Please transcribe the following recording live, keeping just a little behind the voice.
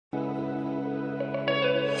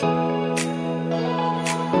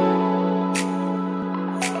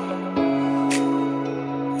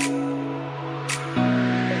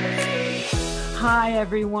Hi,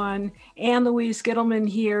 everyone. Ann Louise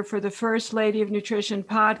here for the First Lady of Nutrition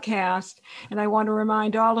podcast. And I want to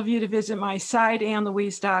remind all of you to visit my site,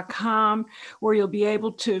 annlouise.com, where you'll be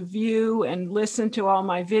able to view and listen to all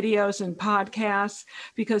my videos and podcasts,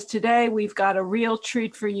 because today we've got a real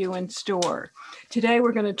treat for you in store. Today,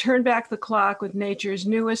 we're going to turn back the clock with nature's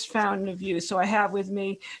newest fountain of youth. So I have with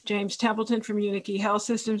me James Templeton from Uni Key Health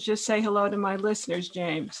Systems. Just say hello to my listeners,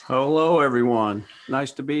 James. Hello, everyone.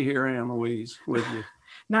 Nice to be here, Ann Louise, with you.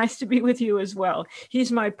 Nice to be with you as well.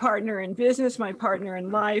 He's my partner in business, my partner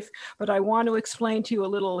in life, but I want to explain to you a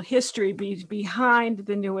little history behind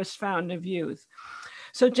the newest fountain of youth.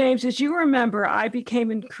 So, James, as you remember, I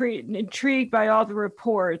became intrigued by all the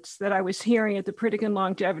reports that I was hearing at the Pritikin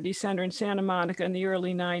Longevity Center in Santa Monica in the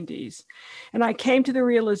early 90s. And I came to the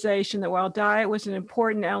realization that while diet was an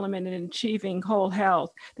important element in achieving whole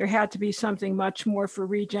health, there had to be something much more for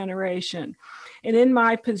regeneration. And in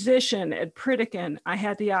my position at Pritikin, I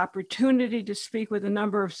had the opportunity to speak with a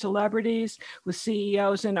number of celebrities, with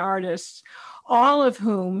CEOs and artists, all of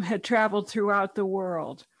whom had traveled throughout the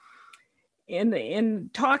world. In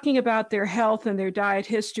talking about their health and their diet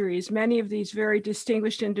histories, many of these very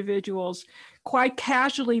distinguished individuals quite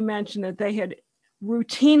casually mentioned that they had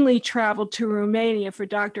routinely traveled to Romania for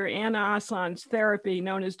Dr. Aslan's therapy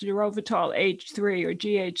known as Gerovital H3 or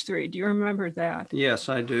GH3. Do you remember that? Yes,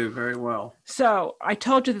 I do very well. So I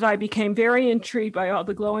told you that I became very intrigued by all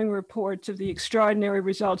the glowing reports of the extraordinary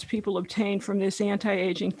results people obtained from this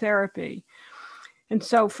anti-aging therapy. And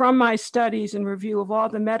so from my studies and review of all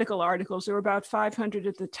the medical articles, there were about 500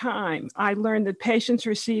 at the time, I learned that patients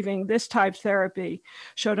receiving this type of therapy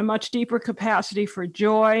showed a much deeper capacity for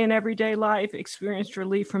joy in everyday life, experienced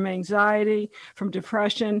relief from anxiety, from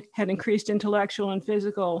depression, had increased intellectual and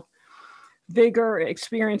physical vigor,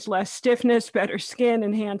 experienced less stiffness, better skin,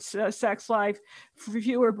 enhanced sex life,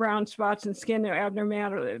 fewer brown spots and skin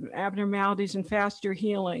abnormalities, and faster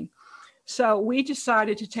healing. So we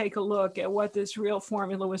decided to take a look at what this real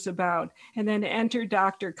formula was about and then enter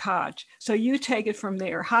Dr. Koch. So you take it from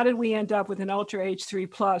there. How did we end up with an Ultra H3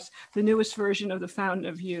 Plus, the newest version of the Fountain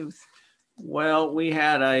of Youth? Well, we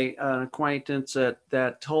had an acquaintance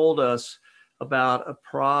that told us about a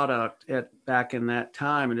product back in that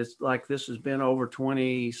time. And it's like this has been over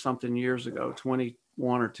 20 something years ago,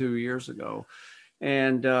 21 or 2 years ago.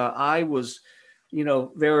 And I was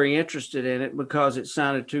very interested in it because it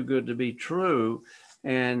sounded too good to be true.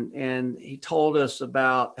 And he told us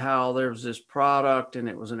about how there was this product and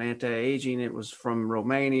it was an anti-aging. It was from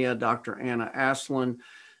Romania, Dr. Aslan,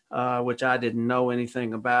 which I didn't know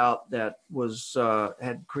anything about, that was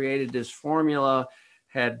had created this formula,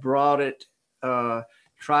 had brought it,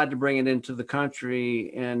 tried to bring it into the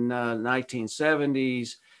country in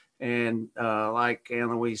 1970s. And like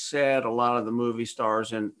Ann Louise said, a lot of the movie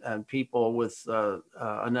stars and people with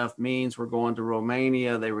enough means were going to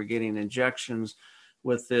Romania. They were getting injections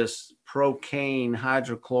with this procaine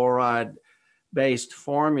hydrochloride-based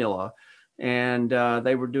formula. And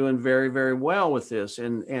they were doing very, very well with this.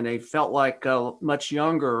 And they felt like much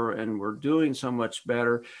younger and were doing so much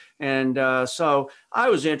better. And so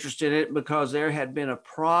I was interested in it because there had been a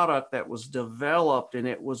product that was developed, and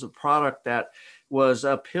it was a product that was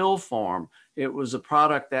a pill form. It was a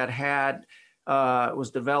product that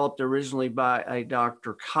was developed originally by a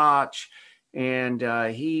Dr. Koch, and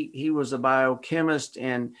he was a biochemist,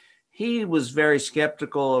 and he was very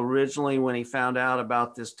skeptical originally when he found out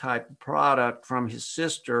about this type of product from his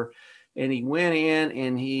sister. And he went in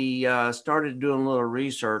and he started doing a little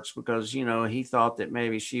research because, he thought that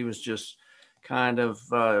maybe she was just kind of,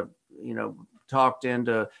 talked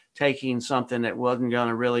into taking something that wasn't going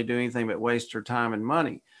to really do anything but waste her time and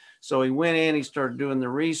money. So he went in, he started doing the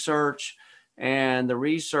research, and the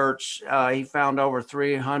research, he found over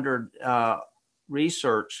 300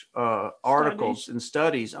 research articles and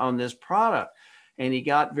studies on this product. And he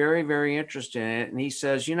got very, very interested in it. And he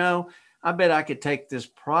says, I bet I could take this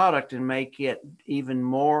product and make it even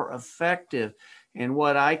more effective. And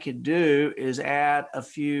what I could do is add a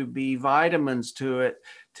few B vitamins to it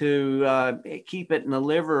to keep it in the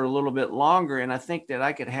liver a little bit longer. And I think that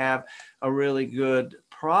I could have a really good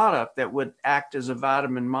product that would act as a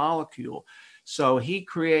vitamin molecule. So he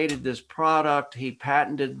created this product, he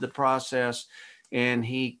patented the process, and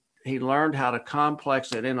he learned how to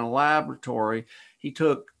complex it in a laboratory. He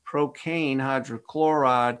took procaine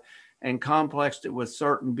hydrochloride and complexed it with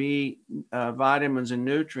certain B vitamins and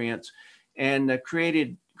nutrients, and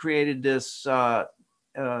created this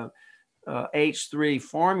H3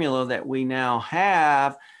 formula that we now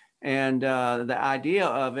have, and the idea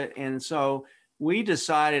of it. And so we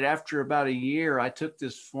decided after about a year, I took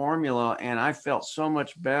this formula and I felt so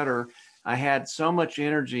much better I had so much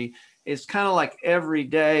energy. It's kind of like every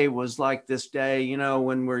day was like this day. You know,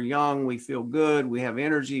 when we're young, we feel good, we have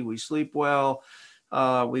energy, we sleep well,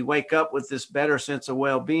 we wake up with this better sense of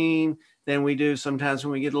well-being than we do sometimes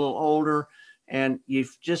when we get a little older. And you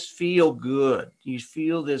just feel good. You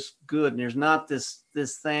feel this good, and there's not this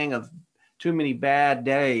thing of too many bad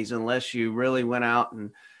days unless you really went out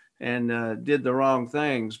and did the wrong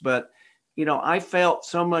things. But you know, I felt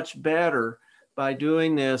so much better by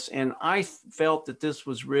doing this, and I felt that this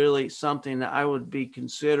was really something that I would be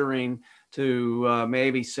considering to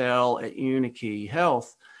maybe sell at Uni Key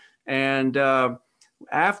Health. And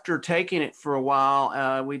after taking it for a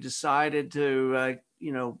while, we decided to,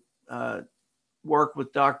 work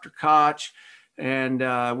with Dr. Koch,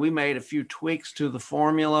 and we made a few tweaks to the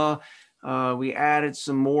formula. We added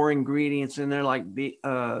some more ingredients in there, like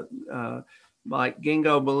ginkgo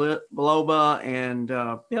biloba and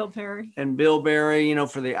bilberry, you know,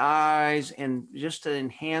 for the eyes, and just to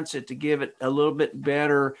enhance it, to give it a little bit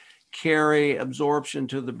better carry absorption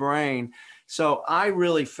to the brain. So I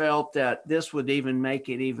really felt that this would even make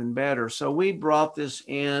it even better. So we brought this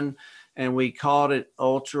in and we called it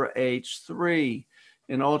Ultra H3.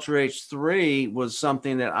 And Ultra H3 was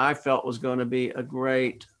something that I felt was going to be a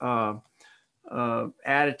great additive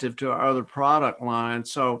to our other product line.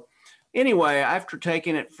 So anyway, after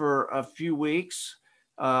taking it for a few weeks,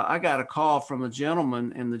 I got a call from a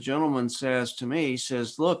gentleman, and the gentleman says to me, he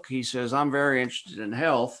says, look, he says, I'm very interested in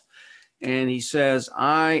health. And he says,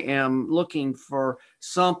 I am looking for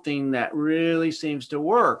something that really seems to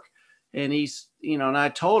work. And he's, you know, and I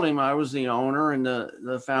told him I was the owner and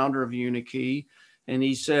the founder of Uni Key. And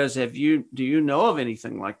he says, do you know of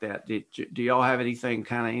anything like that? Do y'all have anything,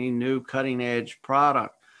 kind of any new cutting edge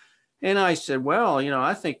product? And I said, well, you know,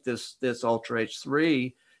 I think this Ultra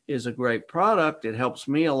H3 is a great product. It helps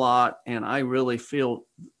me a lot. And I really feel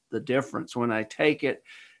the difference when I take it.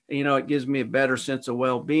 You know, it gives me a better sense of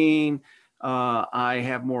well-being. I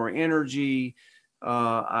have more energy.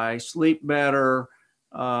 I sleep better.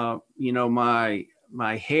 You know,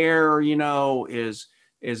 my hair, you know, is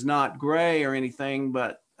not gray or anything,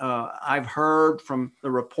 but I've heard from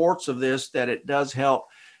the reports of this that it does help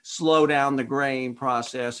slow down the graying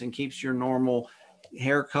process and keeps your normal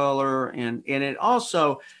hair color. And it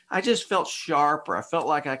also, I just felt sharper. I felt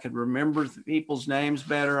like I could remember people's names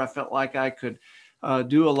better. I felt like I could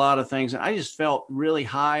do a lot of things. And I just felt really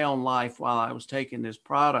high on life while I was taking this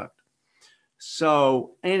product.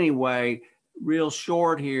 So anyway, real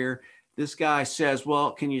short here, this guy says,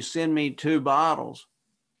 well, can you send me 2 bottles?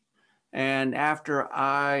 And after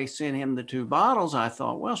I sent him the 2 bottles, I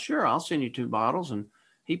thought, well, sure, I'll send you 2 bottles. And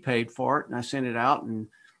he paid for it. And I sent it out and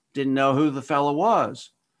didn't know who the fellow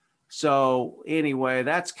was. So anyway,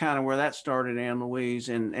 that's kind of where that started, Ann Louise.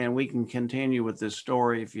 And we can continue with this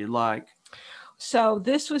story if you'd like. So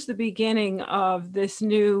this was the beginning of this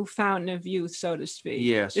new fountain of youth, so to speak.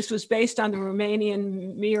 Yes. This was based on the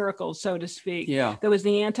Romanian miracle, so to speak. Yeah. There was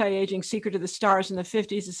the anti-aging secret of the stars in the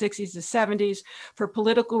 50s, the 60s, the 70s. For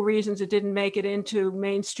political reasons, it didn't make it into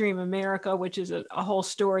mainstream America, which is a whole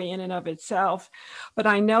story in and of itself. But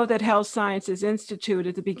I know that Health Sciences Institute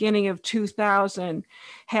at the beginning of 2000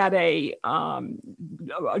 had a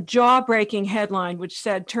jaw-breaking headline which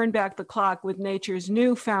said, "Turn back the clock with nature's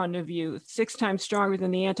new fountain of youth, 6 times stronger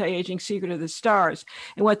than the anti-aging secret of the stars."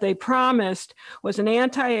 And what they promised was an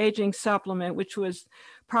anti-aging supplement, which was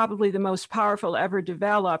probably the most powerful ever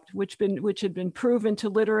developed, which had been proven to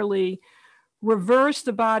literally reverse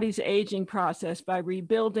the body's aging process by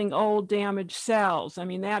rebuilding old damaged cells. I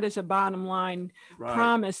mean, that is a bottom line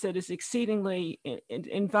promise that is exceedingly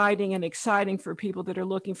inviting and exciting for people that are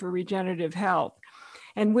looking for regenerative health.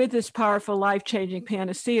 And with this powerful life-changing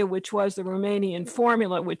panacea, which was the Romanian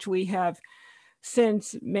formula, which we have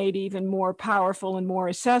since made even more powerful and more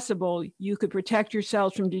accessible, you could protect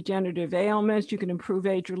yourselves from degenerative ailments, you can improve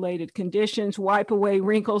age-related conditions, wipe away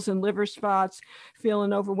wrinkles and liver spots, feel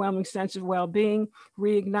an overwhelming sense of well-being,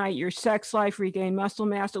 reignite your sex life, regain muscle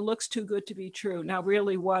mass. It looks too good to be true. Now,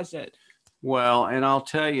 really, was it? Well, and I'll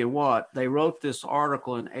tell you what, they wrote this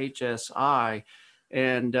article in HSI,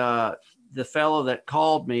 and the fellow that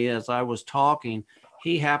called me as I was talking,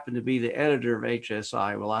 he happened to be the editor of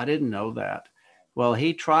HSI. Well, I didn't know that. Well,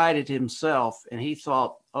 he tried it himself and he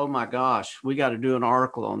thought, oh my gosh, we got to do an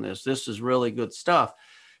article on this. This is really good stuff.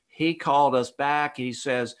 He called us back. He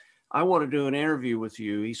says, I want to do an interview with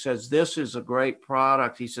you. He says, this is a great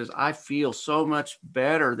product. He says, I feel so much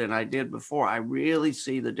better than I did before. I really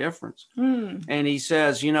see the difference. And he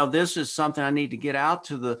says, you know, this is something I need to get out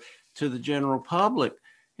to the general public.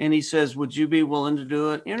 And he says, would you be willing to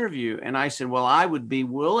do an interview? And I said, well, I would be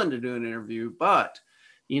willing to do an interview, but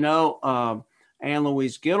Ann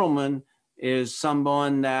Louise Gittleman is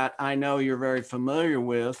someone that I know you're very familiar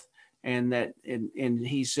with, and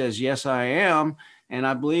he says, yes, I am. And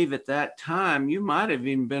I believe at that time you might have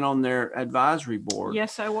even been on their advisory board.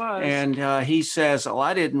 Yes, I was. And he says, oh,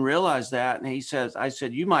 I didn't realize that. And I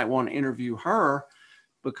said, you might want to interview her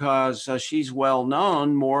because she's more well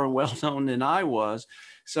known than I was.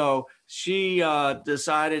 So she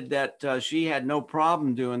decided that she had no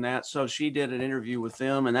problem doing that. So she did an interview with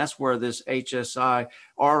them. And that's where this HSI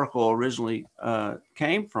article originally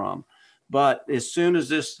came from. But as soon as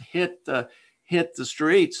this hit the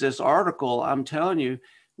streets, this article, I'm telling you,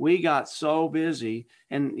 we got so busy,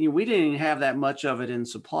 and we didn't even have that much of it in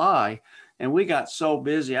supply. And we got so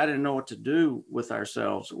busy, I didn't know what to do with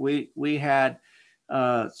ourselves. We had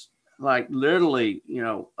like literally,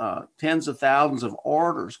 tens of thousands of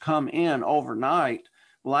orders come in overnight.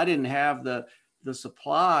 Well, I didn't have the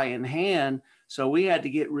supply in hand, so we had to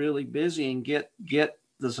get really busy and get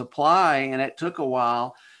the supply, and it took a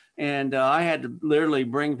while. And I had to literally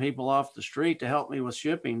bring people off the street to help me with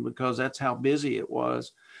shipping because that's how busy it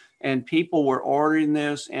was. And people were ordering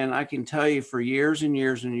this, and I can tell you for years and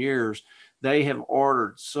years and years, they have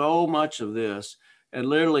ordered so much of this, and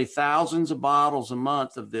literally thousands of bottles a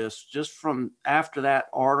month of this just from after that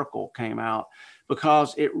article came out,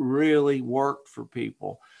 because it really worked for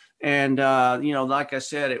people. And, like I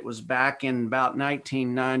said, it was back in about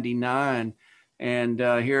 1999, and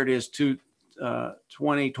here it is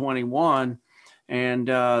 2021. And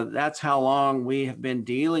that's how long we have been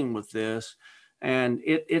dealing with this. And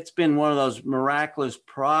it's been one of those miraculous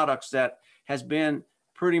products that has been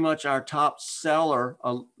pretty much our top seller,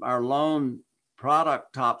 our lone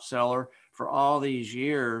product top seller for all these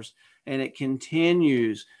years. And it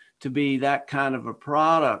continues to be that kind of a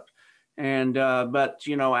product. And, but,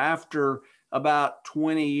 after about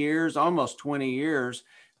 20 years, almost 20 years,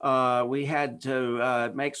 we had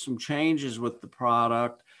to make some changes with the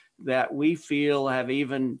product that we feel have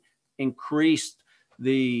even increased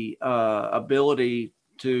the ability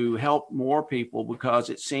to help more people, because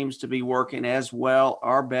it seems to be working as well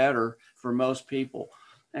or better for most people.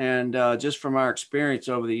 And just from our experience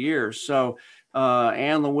over the years. So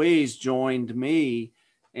Ann Louise joined me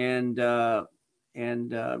and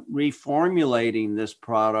reformulating this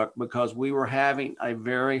product because we were having a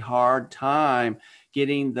very hard time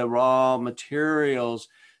getting the raw materials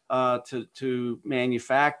to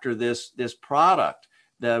manufacture this product,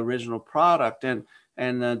 the original product. And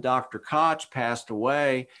Dr. Koch passed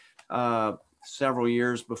away several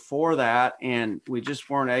years before that, and we just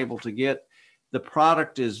weren't able to get the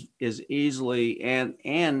product is easily and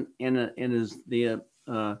in the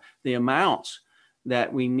amounts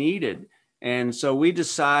that we needed. And so we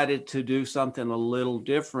decided to do something a little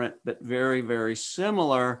different, but very, very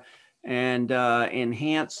similar, and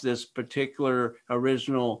enhance this particular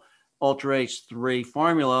original Ultra H3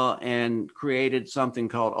 formula and created something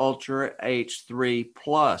called Ultra H3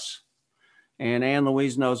 Plus. And Ann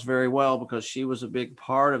Louise knows very well because she was a big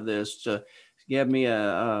part of this to give me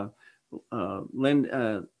a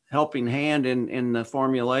helping hand in the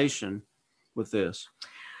formulation with this.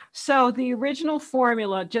 So the original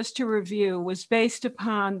formula, just to review, was based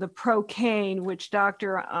upon the Procaine, which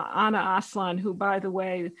Dr. Anna Aslan, who, by the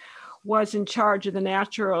way, was in charge of the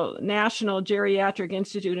National Geriatric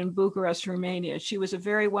Institute in Bucharest, Romania. She was a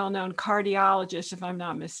very well-known cardiologist, if I'm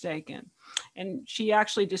not mistaken. And she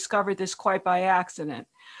actually discovered this quite by accident.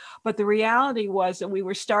 But the reality was that we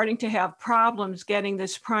were starting to have problems getting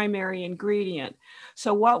this primary ingredient.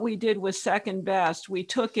 So what we did was second best. We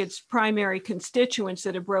took its primary constituents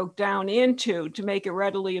that it broke down into to make it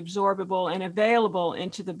readily absorbable and available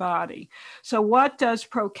into the body. So what does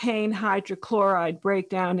procaine hydrochloride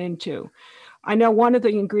break down into? I know one of the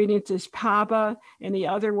ingredients is PABA and the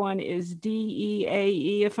other one is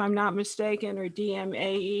DEAE, if I'm not mistaken, or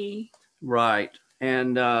DMAE. Right.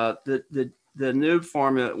 And the new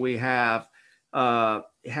formula that we have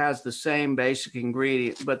has the same basic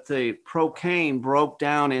ingredient, but the procaine broke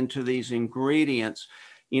down into these ingredients,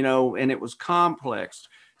 and it was complex.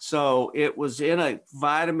 So it was in a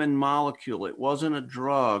vitamin molecule. It wasn't a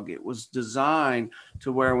drug. It was designed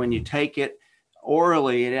to where when you take it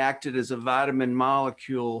orally, it acted as a vitamin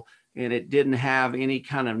molecule, and it didn't have any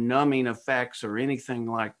kind of numbing effects or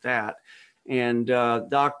anything like that. And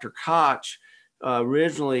Dr. Koch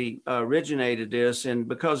originally originated this, and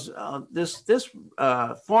because this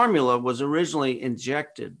formula was originally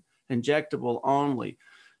injectable only,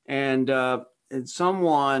 and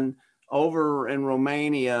someone over in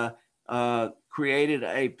Romania created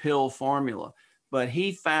a pill formula, but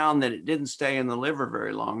he found that it didn't stay in the liver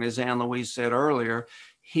very long. As Ann Louise said earlier,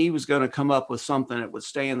 he was going to come up with something that would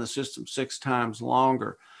stay in the system 6 times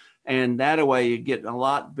longer. And that way you get a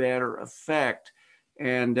lot better effect.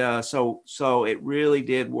 And so it really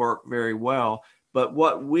did work very well. But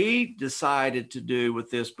what we decided to do with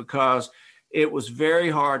this, because it was very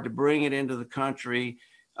hard to bring it into the country,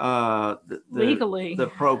 legally, the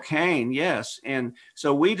Procaine, yes. And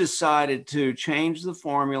so we decided to change the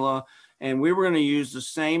formula, and we were going to use the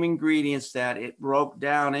same ingredients that it broke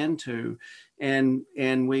down into. And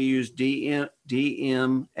we used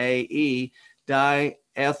DMAE,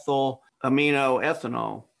 diethyl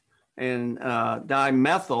aminoethanol, and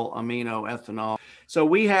dimethyl aminoethanol. So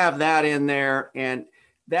we have that in there, and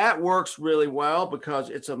that works really well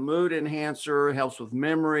because it's a mood enhancer, helps with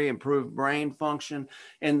memory, improved brain function.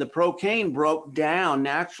 And the Procaine broke down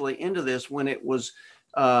naturally into this when it was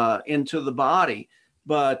into the body.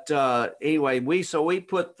 But anyway, we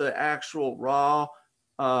put the actual raw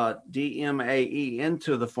DMAE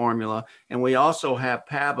into the formula, and we also have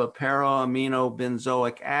PABA,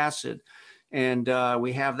 para-aminobenzoic acid. And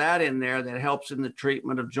we have that in there that helps in the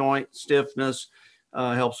treatment of joint stiffness,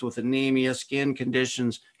 helps with anemia, skin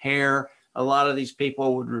conditions, hair. A lot of these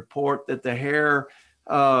people would report that the hair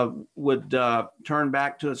would turn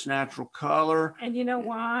back to its natural color. And you know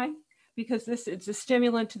why? Because it's a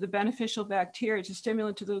stimulant to the beneficial bacteria. It's a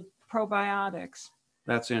stimulant to the probiotics.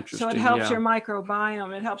 That's interesting. So it helps your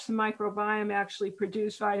microbiome. It helps the microbiome actually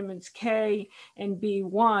produce vitamins K and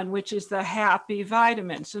B1, which is the happy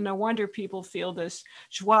vitamin. So no wonder people feel this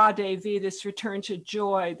joie de vivre, this return to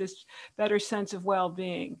joy, this better sense of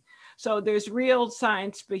well-being. So there's real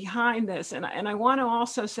science behind this. And I want to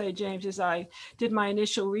also say, James, as I did my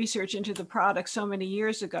initial research into the product so many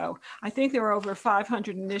years ago, I think there were over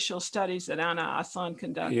 500 initial studies that Anna Aslan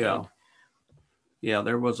conducted. Yeah,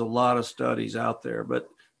 there was a lot of studies out there, but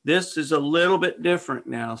this is a little bit different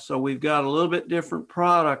now. So we've got a little bit different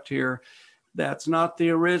product here. That's not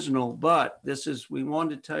the original, but we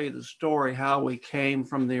wanted to tell you the story, how we came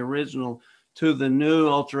from the original to the new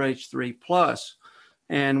Ultra H3 Plus.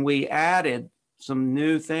 And we added some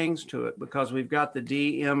new things to it because we've got the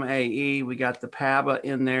DMAE, we got the PABA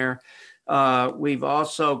in there. We've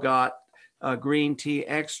also got green tea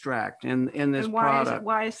extract in this product.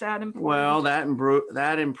 Why is that important? Well,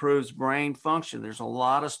 that improves brain function. There's a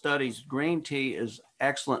lot of studies. Green tea is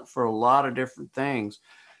excellent for a lot of different things,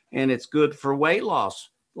 and it's good for weight loss.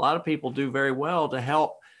 A lot of people do very well to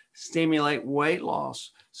help stimulate weight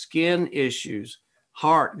loss, skin issues,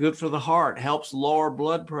 heart, good for the heart, helps lower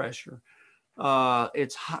blood pressure.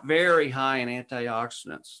 It's very high in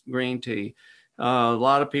antioxidants, green tea. A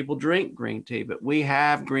lot of people drink green tea, but we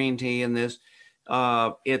have green tea in this.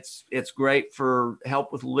 It's great for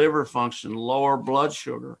help with liver function, lower blood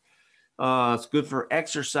sugar. It's good for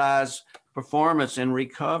exercise performance and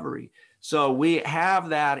recovery. So we have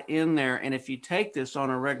that in there. And if you take this on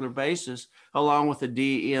a regular basis, along with the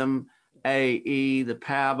DMAE, the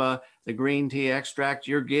PABA, the green tea extract,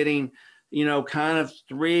 you're getting, kind of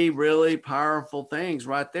 3 really powerful things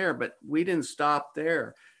right there. But we didn't stop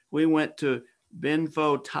there. We went to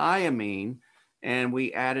benfotiamine, and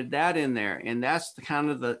we added that in there, and that's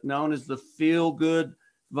known as the feel-good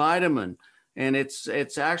vitamin, and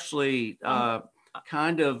it's actually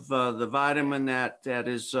kind of the vitamin that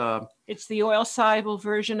is. It's the oil-soluble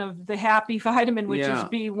version of the happy vitamin, which is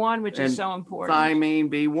B1, which is so important. Thiamine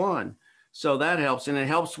B1, so that helps, and it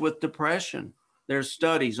helps with depression. There's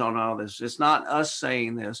studies on all this. It's not us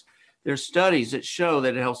saying this. There's studies that show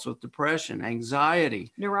that it helps with depression,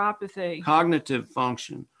 anxiety, neuropathy, cognitive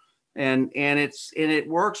function, and it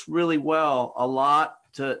works really well a lot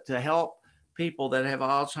to help people that have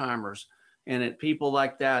Alzheimer's, and people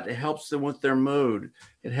like that. It helps them with their mood.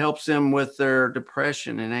 It helps them with their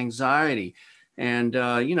depression and anxiety, and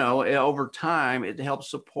over time it helps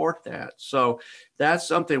support that. So that's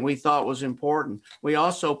something we thought was important. We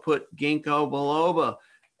also put ginkgo biloba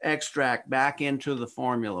extract back into the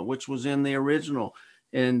formula, which was in the original.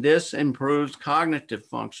 And this improves cognitive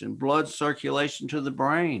function, blood circulation to the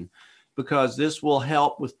brain, because this will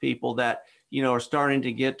help with people that, are starting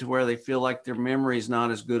to get to where they feel like their memory is not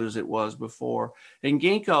as good as it was before. And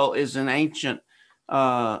ginkgo is an ancient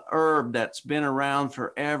herb that's been around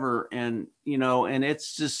forever. And, and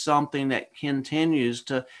it's just something that continues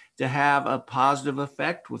to have a positive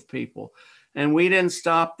effect with people. And we didn't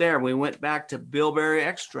stop there. We went back to bilberry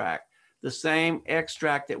extract, the same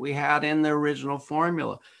extract that we had in the original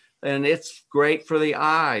formula. And it's great for the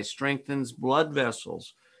eyes, strengthens blood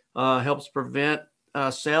vessels, helps prevent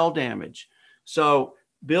cell damage. So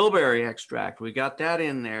bilberry extract, we got that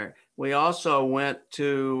in there. We also went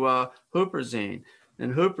to huperzine.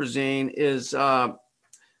 And huperzine is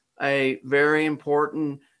a very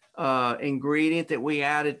important ingredient that we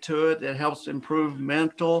added to it that helps improve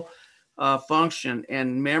mental function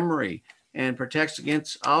and memory and protects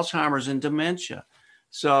against Alzheimer's and dementia.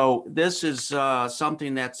 So this is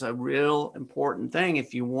something that's a real important thing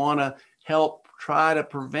if you want to help try to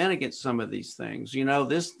prevent against some of these things. You know,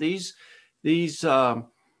 these things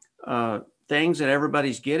that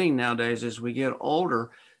everybody's getting nowadays as we get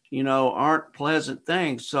older, you know, aren't pleasant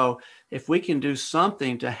things. So if we can do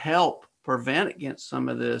something to help prevent against some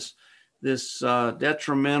of this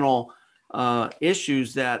detrimental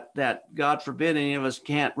issues that God forbid any of us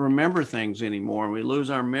can't remember things anymore and we lose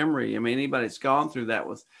our memory. I mean, anybody that's gone through that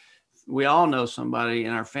we all know somebody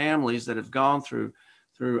in our families that have gone through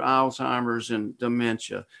Alzheimer's and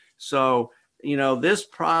dementia. So, you know, this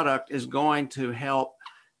product is going to help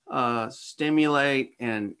stimulate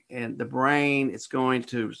and the brain. It's going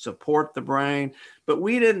to support the brain. But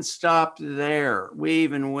we didn't stop there. We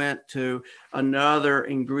even went to another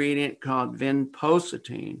ingredient called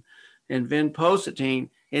vinpocetine. And vinpocetine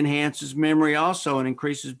enhances memory also and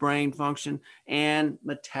increases brain function and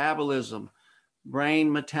metabolism,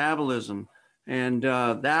 brain metabolism. And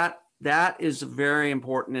that is very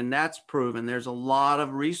important, and that's proven. There's a lot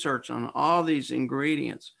of research on all these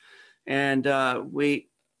ingredients. And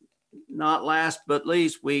not last but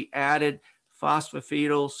least, we added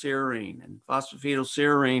phosphatidylserine. And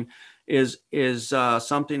phosphatidylserine is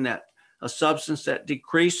something a substance that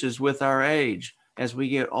decreases with our age as we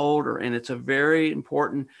get older, and it's a very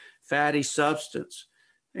important fatty substance.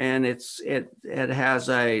 And it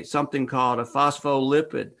has something called a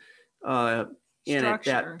phospholipid in it,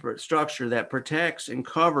 that structure that protects and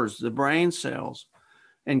covers the brain cells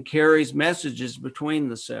and carries messages between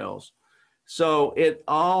the cells. So it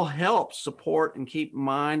all helps support and keep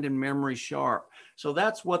mind and memory sharp. So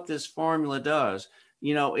that's what this formula does.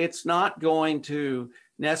 You know, it's not going to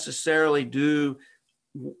necessarily do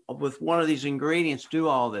with one of these ingredients, do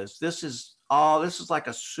all this. This is like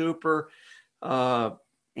a super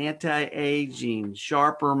anti-aging,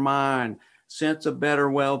 sharper mind, sense of better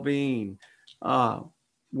well-being,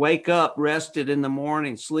 wake up rested in the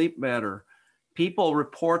morning, sleep better. People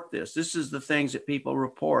report this. This is the things that people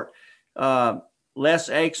report. Less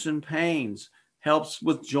aches and pains, helps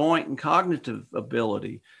with joint and cognitive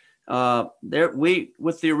ability. With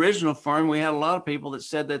the original form, we had a lot of people that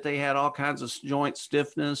said that they had all kinds of joint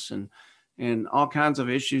stiffness and all kinds of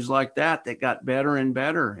issues like that got better and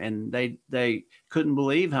better, and they couldn't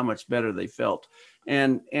believe how much better they felt.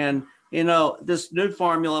 And you know, this new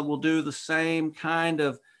formula will do the same kind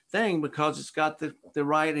of thing because it's got the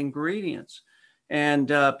right ingredients.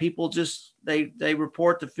 And people just, they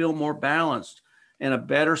report to feel more balanced and a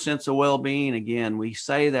better sense of well-being. Again, we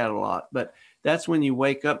say that a lot, but that's when you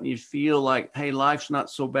wake up and you feel like, hey, life's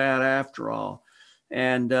not so bad after all.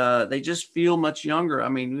 And they just feel much younger. I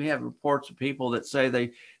mean, we have reports of people that say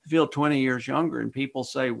they feel 20 years younger, and people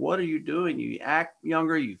say, what are you doing? You act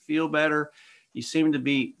younger, you feel better, you seem to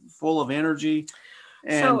be full of energy.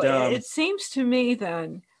 And so it seems to me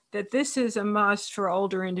then that this is a must for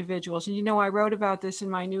older individuals. And, you know, I wrote about this in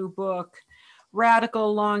my new book,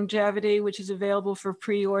 Radical Longevity, which is available for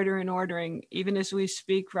pre-order and ordering, even as we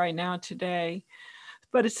speak right now today.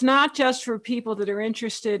 But it's not just for people that are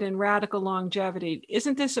interested in radical longevity.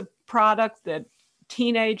 Isn't this a product that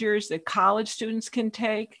teenagers, that college students can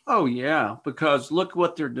take? Oh, yeah, because look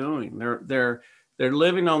what they're doing. They're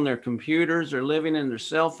living on their computers. They're living in their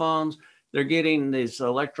cell phones. They're getting these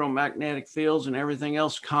electromagnetic fields and everything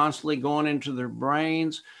else constantly going into their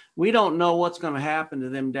brains. We don't know what's going to happen to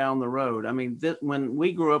them down the road. I mean, when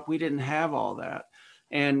we grew up, we didn't have all that.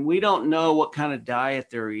 And we don't know what kind of diet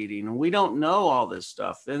they're eating. And we don't know all this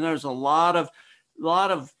stuff. And there's a lot of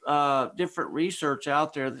different research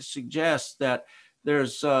out there that suggests that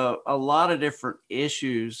there's a lot of different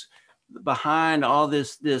issues behind all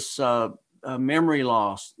this memory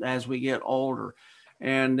loss as we get older,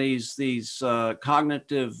 and these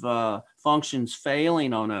cognitive functions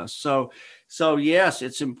failing on us. So yes,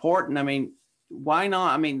 it's important. I mean, why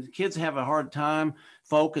not? I mean, kids have a hard time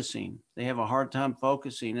focusing. They have a hard time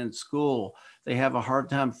focusing in school. They have a hard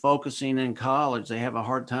time focusing in college. They have a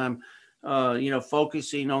hard time,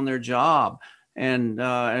 focusing on their job and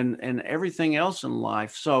everything else in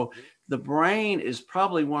life. So the brain is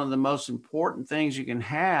probably one of the most important things you can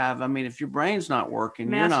have. I mean, if your brain's not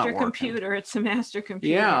working, you're not working. Master computer. It's a master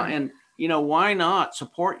computer. Yeah, and why not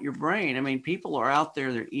support your brain? I mean, people are out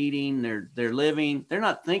there, they're eating, they're living, they're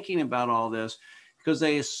not thinking about all this because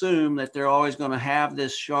they assume that they're always going to have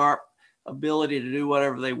this sharp ability to do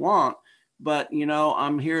whatever they want. But,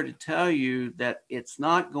 I'm here to tell you that it's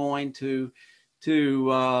not going to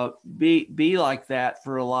be like that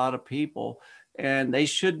for a lot of people. And they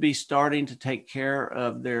should be starting to take care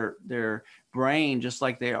of their brain, just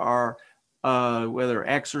like they are, whether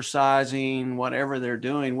exercising, whatever they're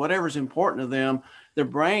doing, whatever's important to them. Their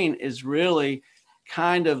brain is really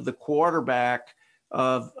kind of the quarterback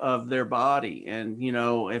of their body. And, you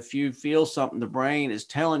know, if you feel something, the brain is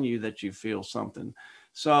telling you that you feel something.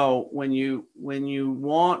 So when you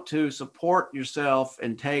want to support yourself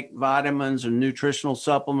and take vitamins and nutritional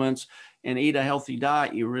supplements and eat a healthy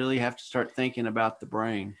diet, you really have to start thinking about the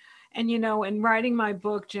brain. And, you know, in writing my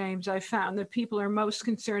book, James, I found that people are most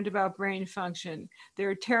concerned about brain function.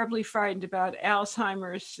 They're terribly frightened about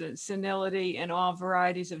Alzheimer's, senility, and all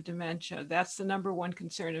varieties of dementia. That's the number one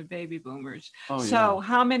concern of baby boomers. Oh, so yeah.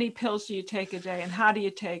 how many pills do you take a day, and how do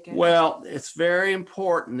you take it? Well, it's very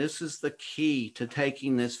important. This is the key to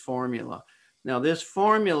taking this formula. Now, this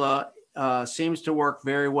formula seems to work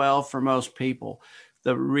very well for most people.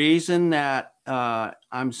 The reason that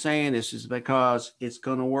I'm saying this is because it's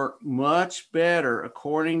going to work much better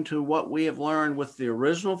according to what we have learned with the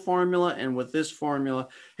original formula and with this formula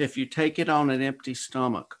if you take it on an empty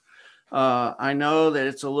stomach. I know that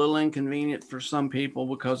it's a little inconvenient for some people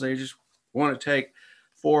because they just want to take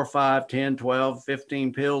 4, 5, 10, 12,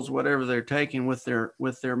 15 pills, whatever they're taking with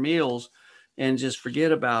their meals, and just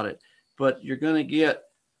forget about it. But you're going to get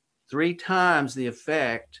 3 times the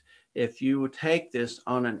effect if you would take this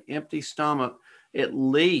on an empty stomach, at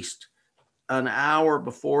least an hour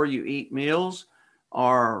before you eat meals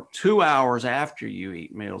or 2 hours after you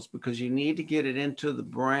eat meals, because you need to get it into the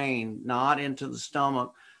brain, not into the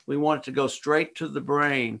stomach. We want it to go straight to the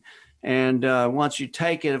brain. And once you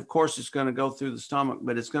take it, of course, it's going to go through the stomach,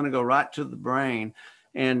 but it's going to go right to the brain.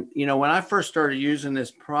 And, you know, when I first started using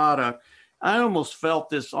this product, I almost felt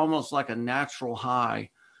this almost like a natural high.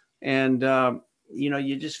 And, you know,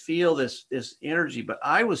 you just feel this energy. But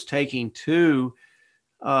I was taking 2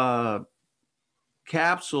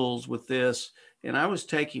 capsules with this, and I was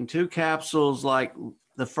taking 2 capsules like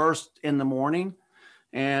the first in the morning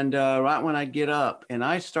and right when I get up, and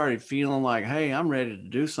I started feeling like, hey, I'm ready to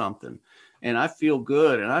do something, and I feel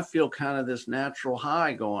good, and I feel kind of this natural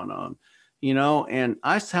high going on, you know, and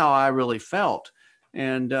that's how I really felt.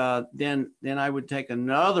 And then I would take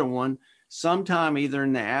another one sometime either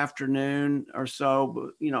in the afternoon or so,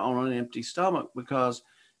 but, you know, on an empty stomach, because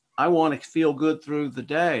I want to feel good through the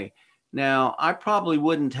day. Now, I probably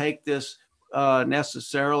wouldn't take this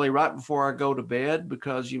necessarily right before I go to bed,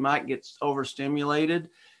 because you might get overstimulated,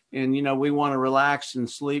 and, you know, we want to relax and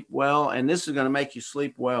sleep well, and this is going to make you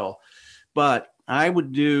sleep well. But I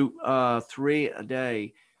would do 3 a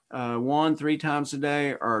day, 1 3 times a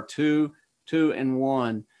day, or 2 and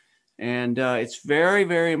 1. And it's very,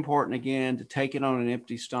 very important, again, to take it on an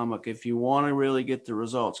empty stomach if you want to really get the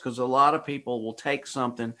results, because a lot of people will take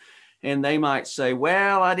something and they might say,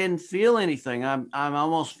 well, I didn't feel anything. I'm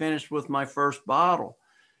almost finished with my first bottle.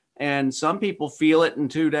 And some people feel it in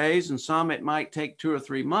 2 days, and some it might take 2 or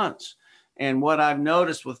 3 months. And what I've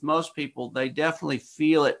noticed with most people, they definitely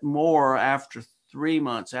feel it more after 3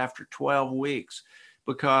 months, after 12 weeks,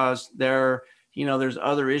 because there's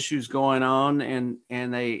other issues going on, and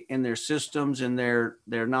they in their systems, and they're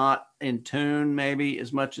not in tune maybe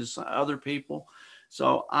as much as other people.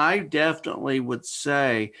 So I definitely would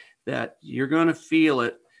say that you're going to feel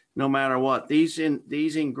it no matter what. These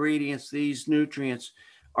ingredients, these nutrients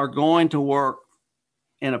are going to work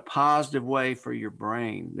in a positive way for your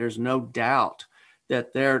brain. There's no doubt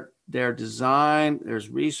that they're designed. There's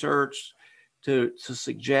research to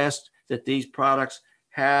suggest that these products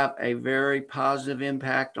have a very positive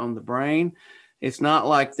impact on the brain. It's not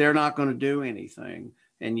like they're not going to do anything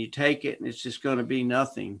and you take it and it's just going to be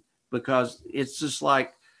nothing, because it's just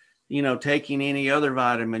like, you know, taking any other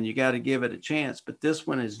vitamin. You got to give it a chance. But this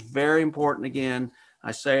one is very important. Again,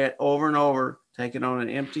 I say it over and over, take it on an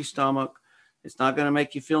empty stomach. It's not going to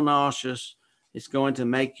make you feel nauseous. It's going to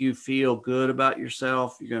make you feel good about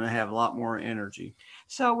yourself. You're going to have a lot more energy.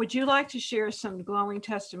 So would you like to share some glowing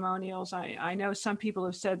testimonials? I know some people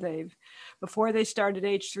have said before they started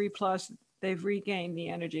H3+, they've regained the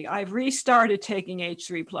energy. I've restarted taking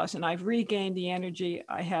H3+, and I've regained the energy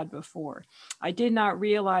I had before. I did not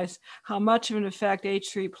realize how much of an effect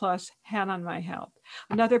H3+ had on my health.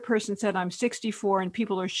 Another person said, I'm 64, and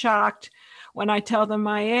people are shocked when I tell them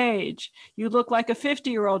my age. You look like a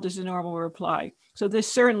 50-year-old is a normal reply. So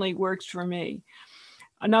this certainly works for me.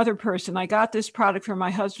 Another person, I got this product for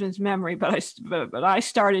my husband's memory, but I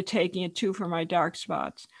started taking it too for my dark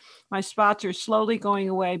spots. My spots are slowly going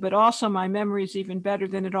away, but also my memory is even better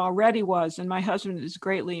than it already was, and my husband is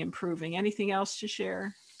greatly improving. Anything else to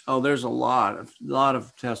share? Oh, there's a lot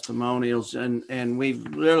of testimonials, and we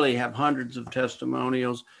literally have hundreds of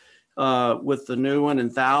testimonials with the new one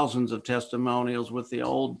and thousands of testimonials with the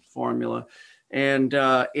old formula. And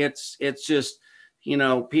it's just, you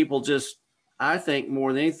know, people just, I think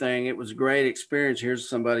more than anything, it was a great experience. Here's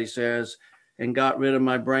somebody says, and got rid of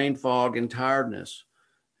my brain fog and tiredness.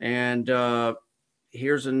 And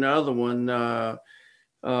here's another one.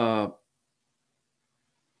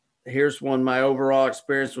 Here's one. My overall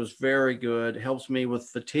experience was very good. Helps me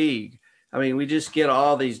with fatigue. I mean, we just get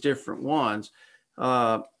all these different ones.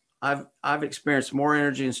 I've experienced more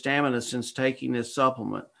energy and stamina since taking this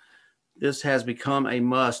supplement. This has become a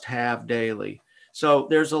must-have daily. So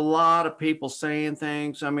there's a lot of people saying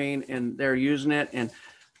things, I mean, and they're using it. And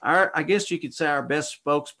I guess you could say our best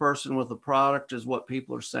spokesperson with the product is what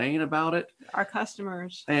people are saying about it. Our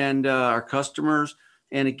customers. And our customers.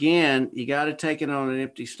 And again, you got to take it on an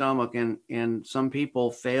empty stomach. And some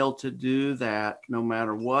people fail to do that no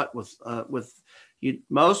matter what.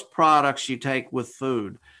 Most products you take with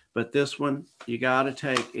food. But this one, you got to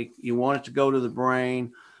take it. You want it to go to the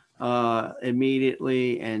brain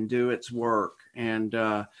immediately and do its work. And,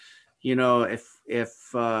 you know, if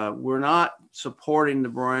we're not supporting the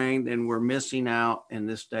brain, then we're missing out in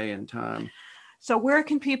this day and time. So where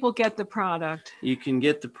can people get the product? You can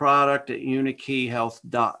get the product at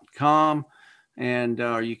unikeyhealth.com, and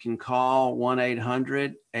you can call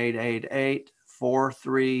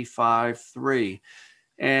 1-800-888-4353.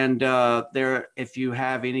 And there, if you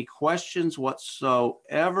have any questions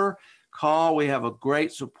whatsoever, call. We have a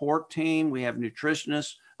great support team. We have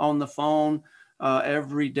nutritionists on the phone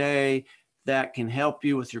every day that can help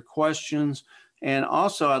you with your questions. And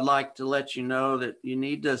also, I'd like to let you know that you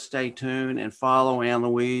need to stay tuned and follow Ann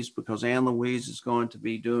Louise, because Ann Louise is going to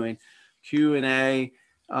be doing Q&A,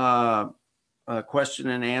 question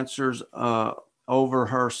and answers over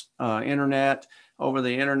her over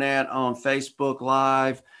the internet on Facebook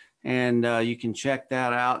Live. And you can check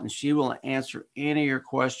that out. And she will answer any of your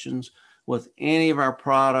questions with any of our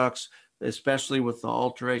products, especially with the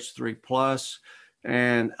Ultra H3 Plus.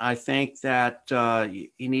 And I think that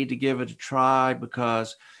you need to give it a try,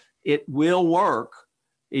 because it will work.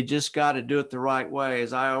 You just got to do it the right way.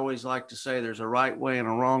 As I always like to say, there's a right way and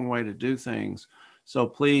a wrong way to do things. So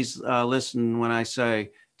please listen when I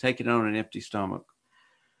say take it on an empty stomach.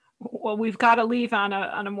 Well, we've got to leave on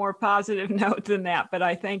a more positive note than that, but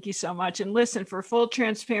I thank you so much. And listen, for full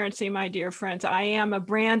transparency, my dear friends, I am a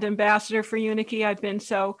brand ambassador for Uni Key. I've been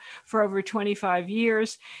so for over 25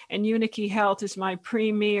 years, and Uni Key Health is my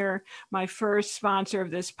first sponsor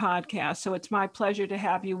of this podcast. So it's my pleasure to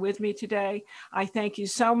have you with me today. I thank you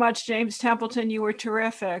so much, James Templeton. You were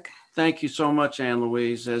terrific. Thank you so much, Ann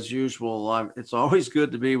Louise. As usual, it's always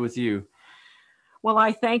good to be with you. Well,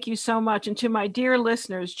 I thank you so much. And to my dear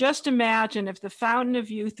listeners, just imagine if the fountain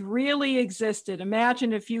of youth really existed.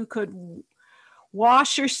 Imagine if you could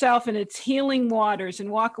wash yourself in its healing waters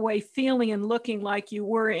and walk away feeling and looking like you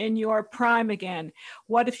were in your prime again.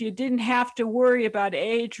 What if you didn't have to worry about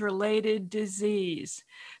age-related disease?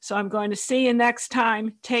 So I'm going to see you next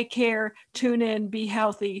time. Take care. Tune in. Be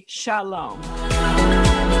healthy. Shalom.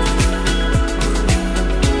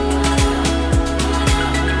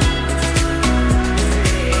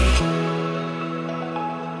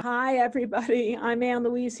 Hi, everybody. I'm Ann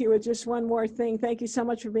Louise here with just one more thing. Thank you so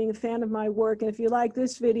much for being a fan of my work. And if you like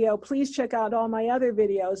this video, please check out all my other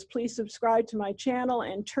videos. Please subscribe to my channel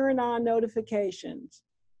and turn on notifications.